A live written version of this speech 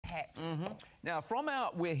perhaps. Now, from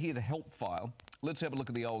our We're Here to Help file, let's have a look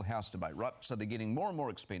at the old house debate, right? So they're getting more and more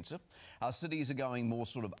expensive. Our cities are going more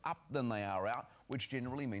sort of up than they are out, which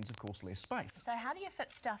generally means, of course, less space. So how do you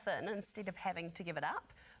fit stuff in instead of having to give it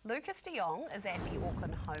up? Lucas de Jong is at the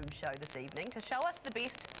Auckland Home Show this evening to show us the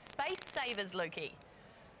best space savers, Lukey.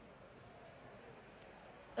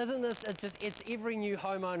 Isn't this, it's every new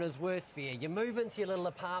homeowner's worst fear. You move into your little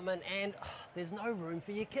apartment and there's no room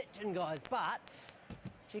for your kitchen, guys. But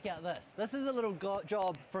check out this. This is a little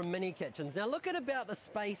job from Mini Kitchens. Now look at about the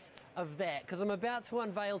space of that, because I'm about to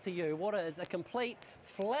unveil to you what is a complete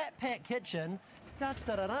flat pack kitchen,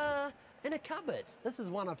 in a cupboard. This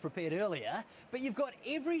is one I've prepared earlier, but you've got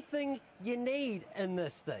everything you need in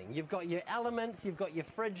this thing. You've got your elements, you've got your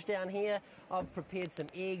fridge down here. I've prepared some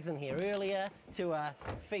eggs in here earlier to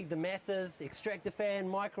feed the masses, extractor fan,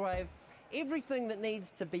 microwave. Everything that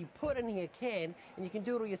needs to be put in here can, and you can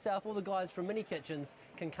do it all yourself. All the guys from Mini Kitchens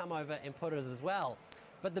can come over and put it as well.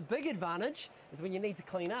 But the big advantage is when you need to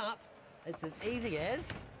clean up, it's as easy as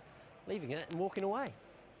leaving it and walking away.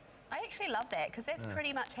 I actually love that, because that's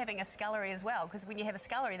pretty much having a scullery as well, because when you have a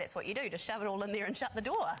scullery, that's what you do, just shove it all in there and shut the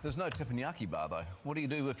door. There's no teppanyaki bar, though. What do you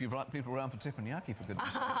do if you invite people around for teppanyaki, for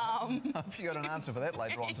goodness sake? If you got an answer for that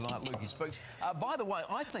later on tonight, Lukey speaks. By the way,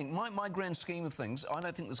 I think, my grand scheme of things, I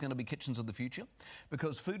don't think there's going to be kitchens of the future,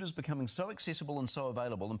 because food is becoming so accessible and so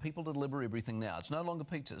available, and people deliver everything now. It's no longer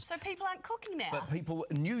pizzas. So people aren't cooking now? But people,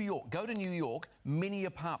 New York, go to New York, many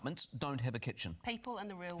apartments don't have a kitchen. People in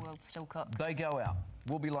the real world still cook. They go out.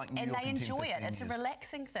 We'll be like New York and they in 10, enjoy it. 15 It's years. a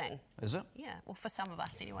relaxing thing. Is it? Yeah, well, for some of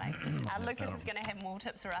us anyway. Lucas is going to have more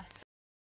tips for us.